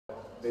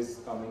this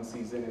coming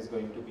season is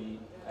going to be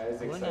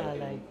as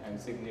exciting and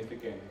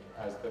significant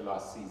as the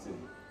last season.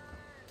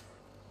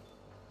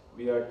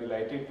 We are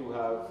delighted to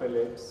have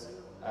Philips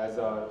as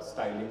our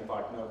styling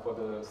partner for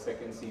the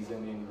second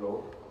season in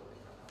row.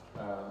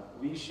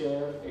 We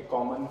share a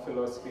common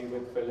philosophy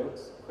with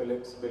Philips.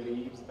 Philips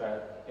believes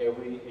that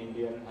every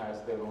Indian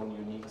has their own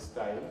unique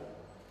style,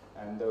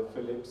 and the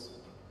Philips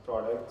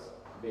products,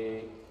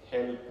 they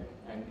help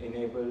and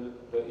enable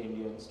the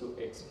Indians to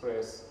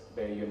express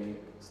their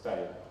unique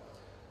style.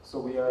 So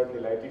we are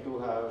delighted to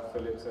have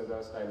Philips as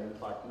our styling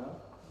partner.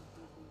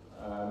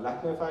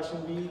 Lakme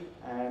Fashion Week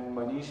and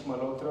Manish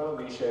Malhotra,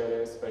 we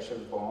share a special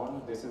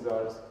bond. This is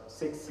our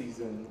sixth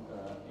season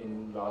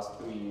in last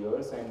 3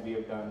 years, and we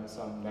have done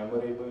some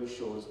memorable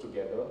shows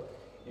together.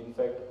 In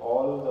fact,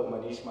 all the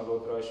Manish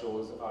Malhotra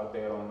shows are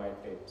there on my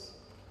tapes.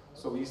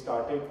 So we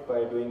started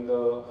by doing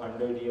the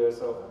 100 years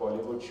of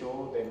Bollywood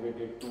show, then we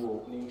did 2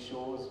 opening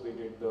shows, we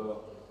did the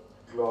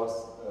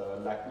Gloss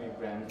Lakme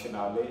Grand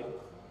Finale,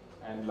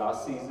 and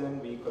last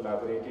season we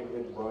collaborated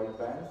with World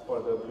Bank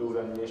for the Blue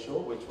Runway show,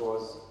 which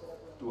was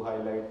to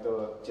highlight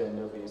the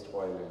gender-based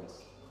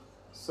violence.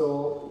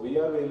 So we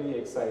are really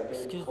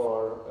excited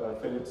for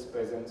Philips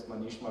Presents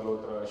Manish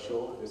Malhotra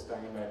show, this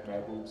time at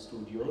Mehboob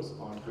Studios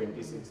on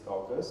 26th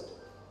August.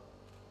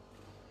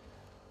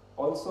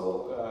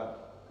 Also,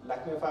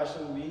 Lakme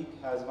Fashion Week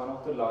has one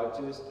of the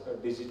largest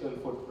digital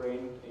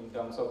footprint in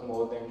terms of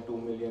more than 2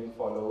 million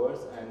followers,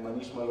 and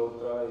Manish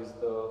Malhotra is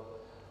the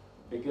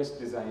biggest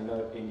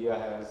designer India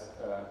has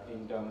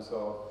in terms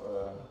of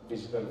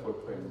digital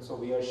footprint. So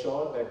we are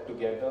sure that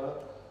together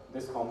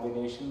this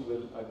combination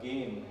will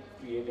again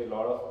create a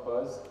lot of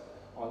buzz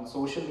on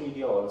social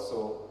media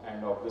also,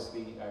 and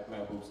obviously at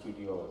Mehboob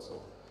Studio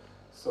also.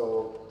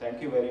 So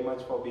thank you very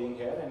much for being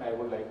here, and I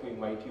would like to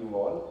invite you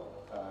all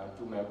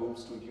to Mehboob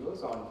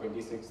Studios on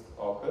 26th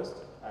August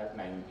at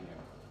 9 p.m.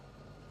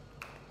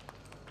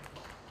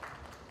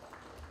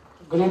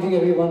 Good evening,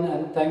 everyone,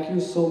 and thank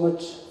you so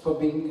much for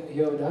being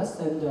here with us.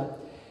 And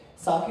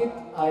Saket,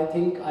 I'm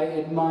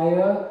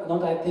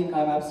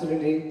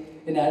absolutely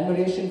in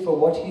admiration for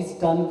what he's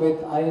done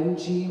with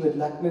IMG, with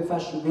Lakme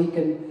Fashion Week,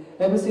 and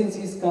ever since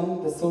he's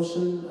come, the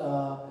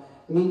social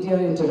media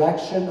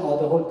interaction or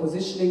the whole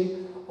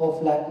positioning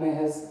of Lakme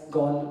has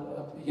gone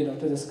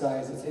to the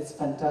skies. It's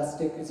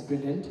fantastic, it's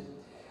brilliant.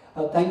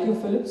 Thank you,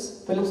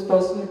 Philips. Philips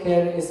personal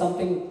care is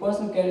something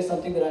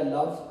that I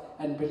love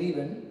and believe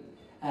in.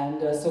 And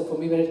so for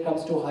me, when it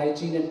comes to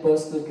hygiene and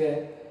personal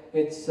care,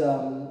 it's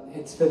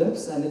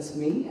Philips and it's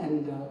me,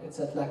 and it's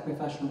at Lakme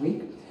Fashion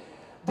Week.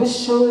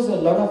 This show is a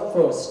lot of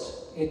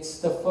first. It's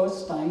the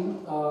first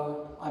time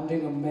I'm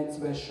doing a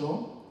menswear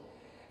show.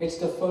 It's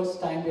the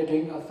first time we're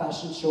doing a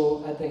fashion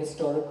show at the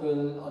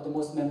historical or the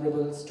most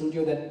memorable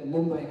studio that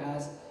Mumbai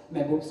has,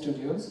 Mehboob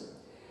Studios.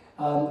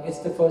 It's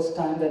the first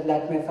time that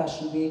Lakme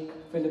Fashion Week,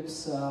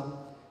 Philips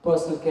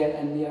Personal Care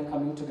and me are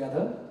coming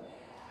together.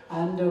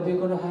 And we're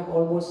going to have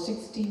almost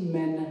 60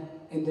 men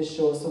in the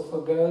show. So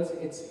for girls,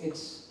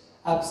 it's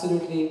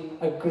absolutely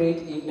a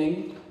great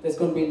evening. There's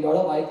going to be a lot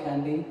of eye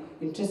candy,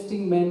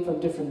 interesting men from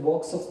different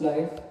walks of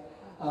life.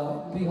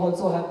 We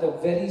also have the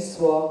very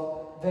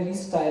suave, very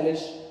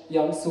stylish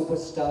young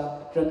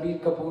superstar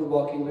Ranbir Kapoor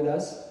walking with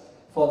us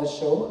for the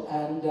show.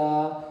 And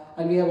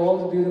we have all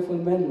the beautiful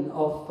men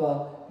of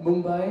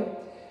Mumbai.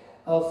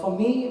 For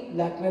me,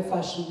 Lakme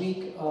Fashion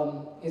Week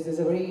is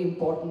a very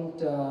important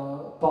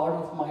part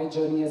of my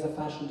journey as a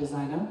fashion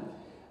designer.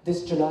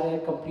 This July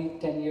I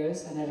complete 10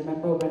 years, and I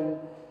remember when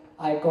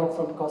I got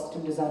from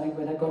costume designing,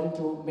 when I got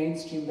into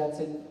mainstream, that's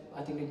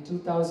I think in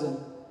 2000,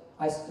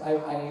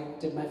 I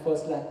did my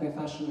first Lakme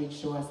Fashion Week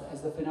show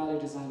as the finale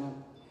designer.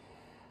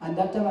 And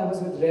that time I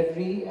was with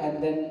Reverie,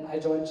 and then I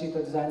joined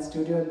Cheetah Design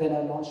Studio, and then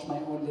I launched my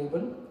own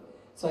label.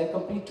 So I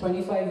complete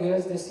 25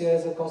 years this year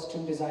as a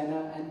costume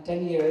designer and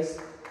 10 years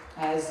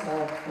as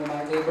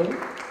my label.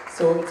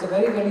 So it's a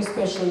very, very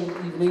special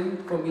evening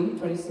for me,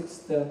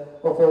 26th of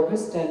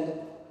August, and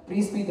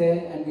please be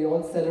there, and we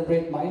all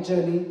celebrate my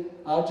journey,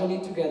 our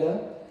journey together,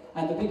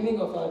 and the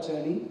beginning of our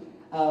journey,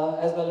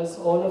 as well as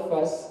all of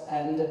us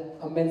and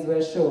a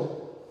menswear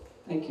show.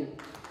 Thank you.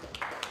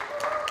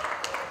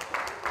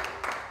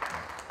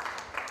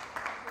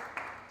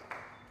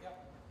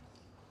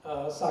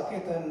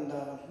 Saket and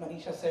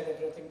Manisha said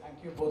everything.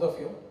 Thank you, both of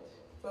you.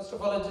 First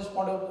of all, I just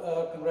want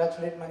to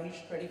congratulate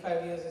Manish.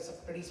 25 years is a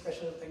pretty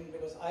special thing,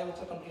 because I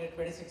also completed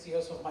 26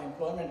 years of my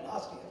employment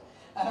last year.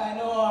 And I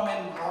know,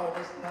 how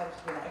it is.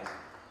 That's really nice.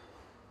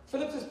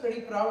 Philips is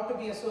pretty proud to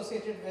be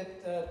associated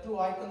with 2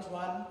 icons.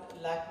 One,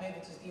 Lakme,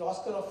 which is the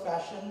Oscar of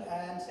fashion,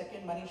 and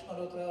second, Manish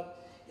Malhotra,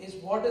 is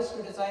what is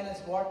to design is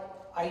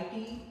what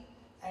IT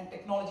and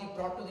technology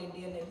brought to the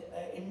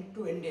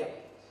into India.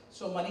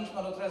 So Manish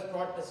Malhotra has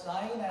brought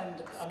design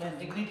and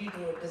dignity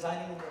to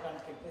designing in the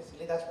country.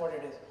 Basically, that's what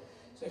it is.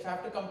 So if I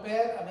have to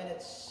compare,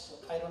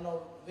 I don't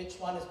know which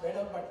one is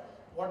better, but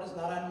what is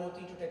Narayan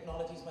Moti to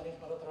technology is Manish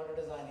Malhotra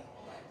to designing.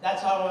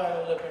 That's how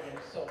I look at it.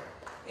 So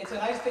it's a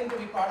nice thing to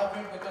be part of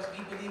it, because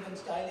we believe in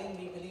styling,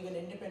 we believe in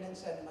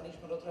independence, and Manish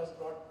Malhotra has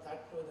brought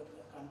that to the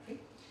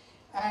country.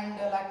 and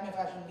Lakme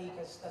Fashion Week,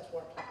 that's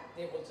what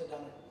they've also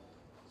done it.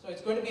 So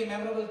it's going to be a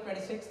memorable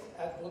 26th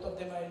as both of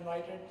them are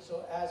invited.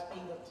 So as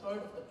being the third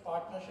of the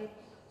partnership,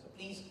 so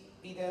please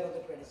be there on the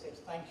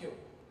 26th. Thank you.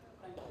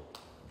 Thank you.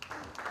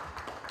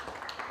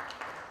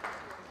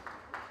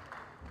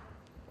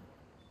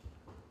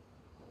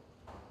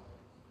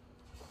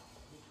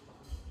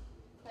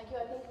 Thank you.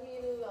 I think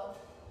we'll have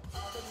the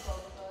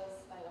photographers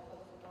line up for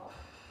the photo.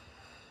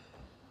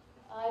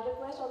 I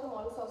request all the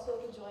models also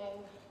to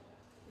join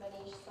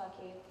Manish,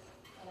 Saket,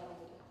 and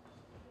Ranbir.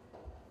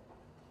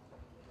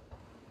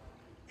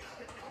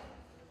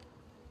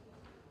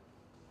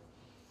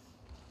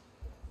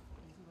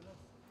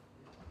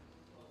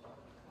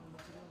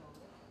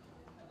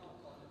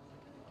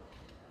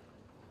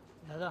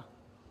 Dada,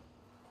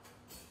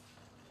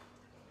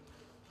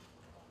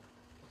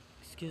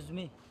 excuse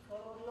me.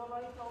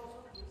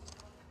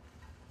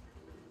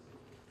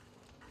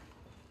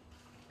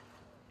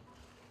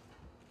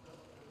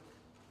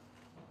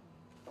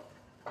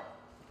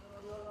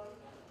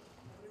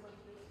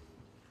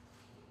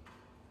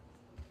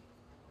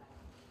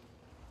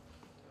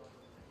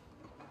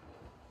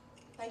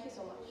 Thank you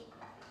so much.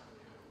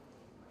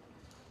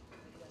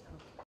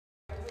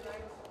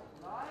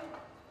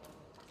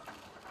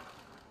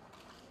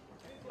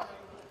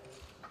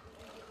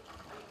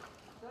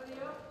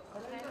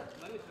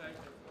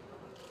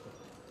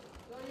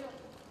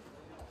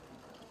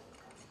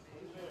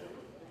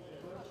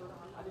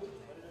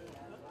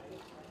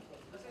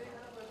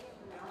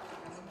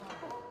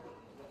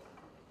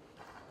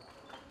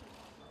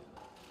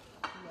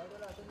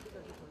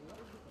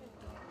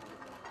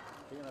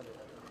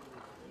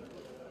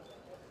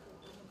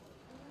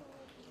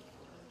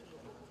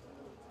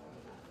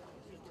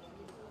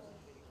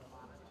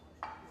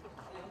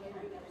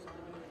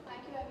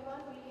 Thank you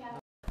everyone. We have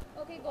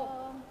Okay,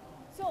 go.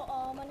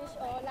 Manish,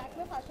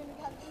 Lakme Fashion Week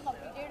has been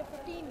completed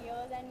 15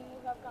 years and you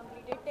have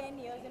completed 10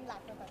 years in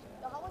Lakme Fashion Week.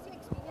 So how was your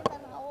experience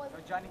and how was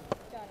your journey?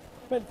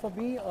 Well, for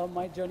me,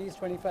 my journey is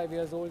 25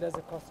 years old as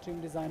a costume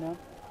designer.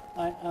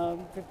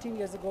 15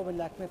 years ago, when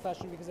Lakme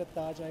Fashion Week was at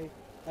Taj,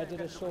 I did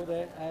a show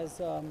there as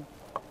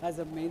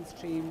a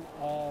mainstream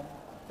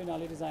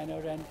finale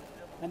designer,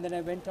 and then I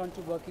went on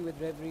to working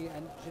with Reverie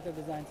and Shita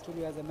Design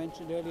Studio, as I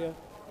mentioned earlier,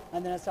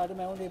 and then I started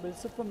my own label.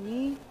 So for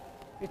me,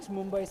 it's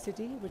Mumbai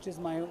city, which is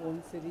my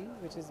own city,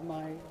 which is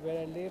where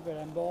I live, where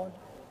I'm born.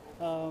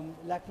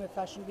 Lakme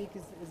Fashion Week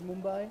is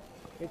Mumbai.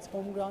 It's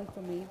home ground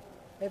for me.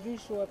 Every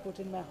show I put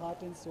in my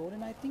heart and soul,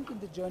 and I think in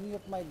the journey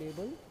of my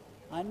label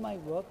and my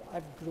work,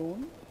 I've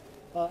grown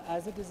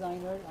as a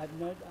designer.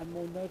 I'm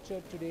more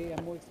nurtured today.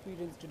 I'm more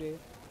experienced today.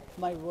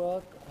 My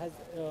work has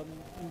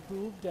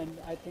improved, and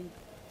I think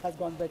has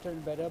gone better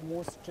and better.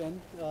 More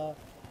strength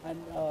and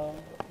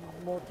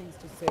more things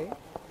to say.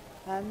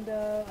 And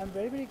I'm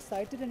very, very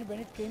excited. And when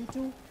it came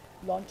to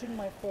launching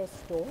my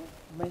first store,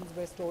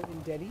 menswear store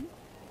in Delhi,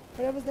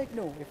 but I was like,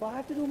 no, if I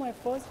have to do my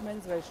first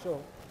menswear show,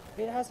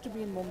 it has to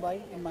be in Mumbai,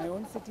 in my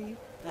own city,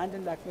 and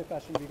in Lakme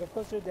Fashion Week. Of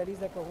course, Delhi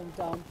is like a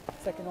hometown,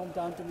 second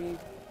hometown to me.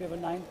 We have a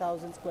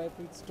 9,000 square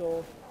feet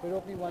store. We're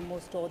opening one more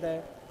store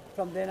there.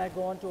 From then I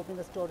go on to opening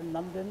a store in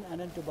London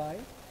and in Dubai.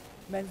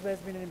 Menswear has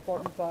been an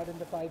important part in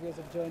the 5 years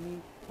of journey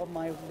of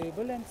my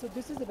label, and so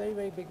this is a very,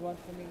 very big one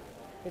for me.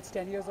 It's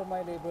 10 years of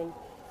my label.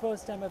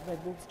 First time at my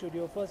boob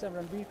studio. First time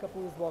Ranbir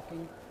Kapoor is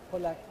walking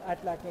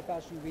at Lakme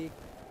Fashion Week.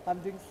 I'm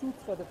doing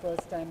suits for the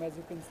first time. As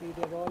you can see,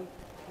 they're all,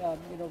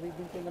 we've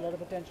been paying a lot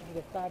of attention to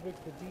the fabrics,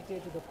 the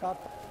detail, to the cut.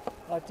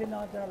 Till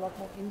now, I've done a lot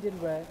more Indian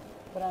wear,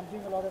 but I'm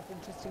doing a lot of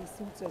interesting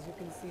suits, as you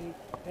can see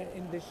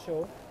in this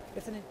show.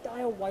 It's an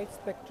entire wide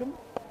spectrum.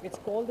 It's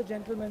called the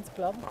Gentleman's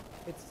Club.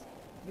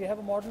 We have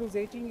a model who's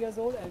 18 years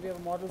old, and we have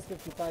a model who's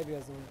 55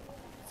 years old.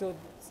 So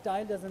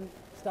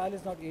style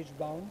is not age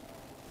bound,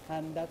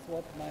 and that's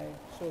what my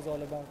show is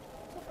all about.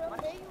 So from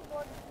where you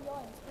got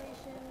your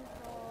inspiration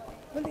for?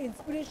 Well, the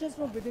inspiration is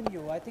from within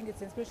you. I think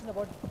it's inspiration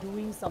about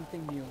doing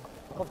something new,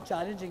 of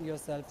challenging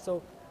yourself.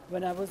 So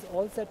when I was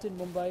all set in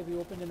Mumbai, we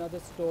opened another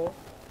store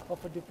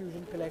of a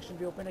diffusion collection.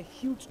 We opened a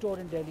huge store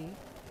in Delhi.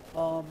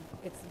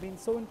 It's been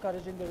so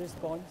encouraging, the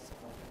response.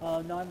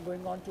 Now I'm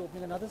going on to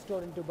opening another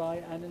store in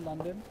Dubai and in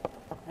London.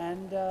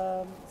 And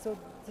so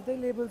the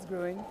label's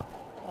growing.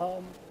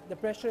 The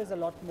pressure is a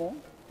lot more.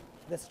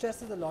 The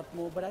stress is a lot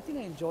more, but I think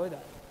I enjoy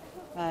that.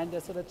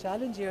 And so the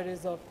challenge here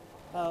is of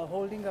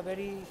holding a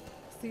very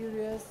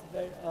serious,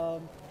 very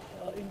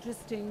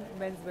interesting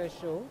menswear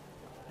show.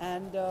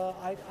 And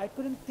I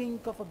couldn't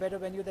think of a better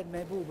venue than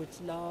Mehboob.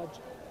 It's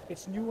large,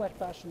 it's new at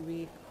Fashion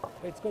Week,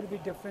 it's going to be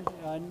different.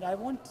 And I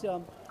want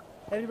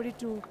everybody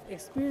to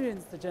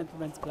experience the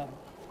Gentleman's Club.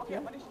 Okay,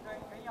 Manish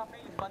कहीं आपने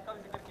इस बात का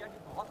भी जिक्र किया कि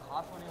बहुत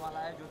खास होने वाला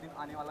है जो दिन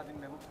आने वाला दिन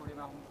महबूब स्टूडियो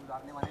में हम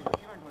गुजारने वाले जो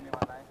इवेंट होने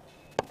वाला है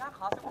क्या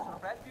खास है कुछ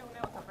सरप्राइज भी होने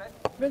और सरप्राइज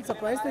Well,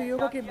 surprise तो ये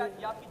होगा कि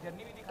आपकी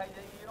जर्नी भी दिखाई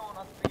जाएगी ऑन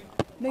अ स्क्रीन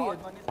नहीं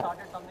money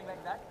started something like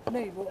that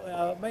नहीं वो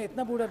मैं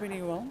इतना बूढ़ा भी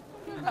नहीं हुआ हूँ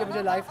कि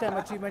मुझे लाइफ टाइम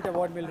अचीवमेंट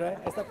अवार्ड मिल रहा है,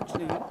 ऐसा कुछ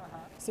नहीं है.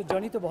 सो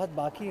जर्नी तो बहुत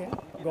बाकी है,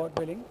 God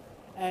willing.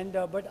 And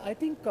but I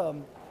think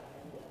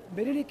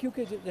मेरे लिए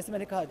क्योंकि जैसे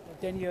मैंने कहा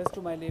 10 years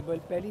टू माई लेबल,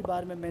 पहली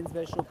बार मैं मेंस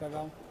वेयर शो कर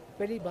रहा हूँ,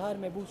 पहली बार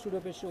महबूब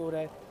स्टूडियो पे शो हो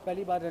रहा है,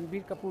 पहली बार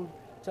रणबीर कपूर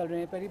चल रहे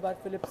हैं, पहली बार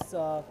फिलिप्स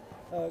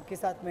के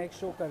साथ मैं एक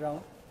शो कर रहा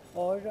हूँ.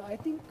 और I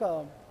think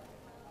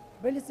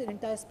well it's an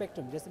entire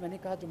spectrum. जैसे मैंने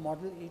कहा जो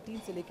मॉडल 18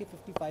 से लेके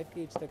 55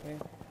 के एज तक है,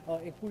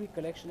 एक पूरी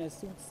कलेक्शन है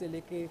सूट से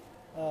लेके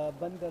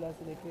बंद गला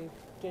से लेके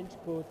ट्रेंच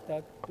कोट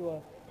तक to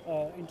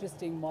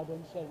interesting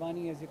modern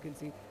sherwani, as you can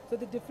see. So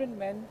the different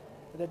men,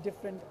 the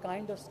different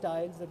kind of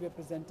styles that we are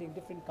presenting,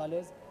 different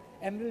colors.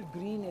 Emerald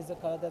green is a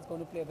color that's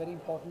going to play a very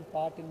important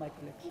part in my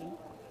collection.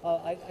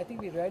 I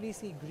think we rarely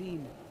see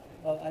green,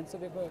 and so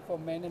we're going for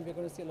men, and we're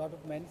going to see a lot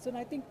of men. So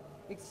I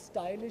think एक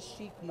stylish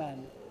chic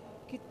man,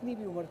 कितनी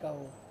भी उम्र का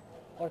हो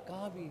और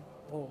कहाँ भी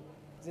हो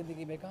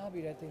ज़िंदगी में, कहाँ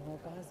भी रहते हो,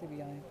 कहाँ से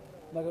भी आए,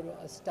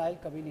 मगर स्टाइल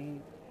कभी नहीं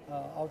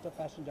आउट ऑफ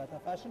फैशन जाता.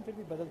 फैशन फिर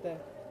भी बदलता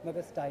है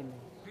मगर स्टाइल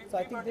नहीं. सो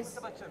आई थिंक दिस.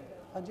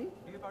 हाँ जी.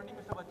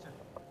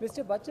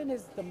 Mr. Bachchan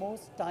is the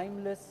most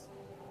timeless,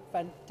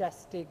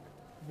 fantastic,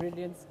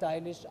 brilliant,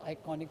 stylish,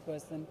 iconic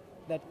person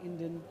that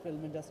Indian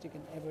film industry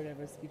can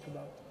ever speak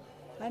about.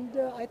 And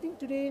I think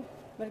today,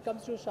 when it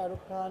comes to Shah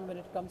Rukh Khan, when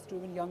it comes to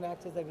even young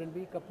actors like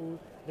Ranbir Kapoor,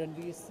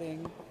 Ranveer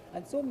Singh,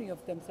 and so many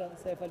of them,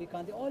 Saif Ali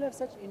Khan, they all have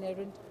such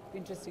inherent,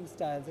 interesting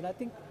styles. And I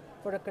think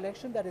for a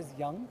collection that is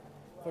young,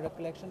 for a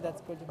collection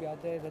that's going to be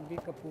out there,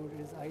 Ranbir Kapoor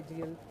is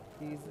ideal.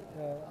 He's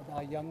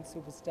our young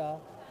superstar,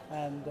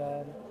 and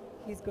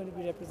he's going to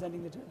be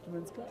representing the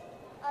Gentleman's Club.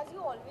 As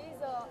you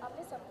always,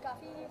 आपने सब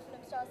काफ़ी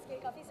film stars के,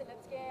 काफ़ी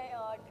celebs के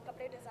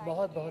कपड़े design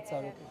बहुत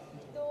सारों के.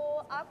 तो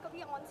आप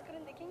कभी ऑन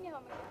स्क्रीन दिखेंगे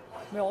हमें?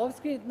 मैं ऑफ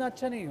स्क्रीन इतना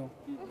अच्छा नहीं हूँ,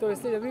 तो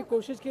इसलिए जब भी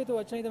कोशिश की तो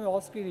अच्छा नहीं, तो मैं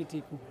ऑफ स्क्रीन ही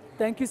ठीक हूँ.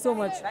 Thank you so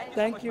much.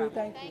 Thank you.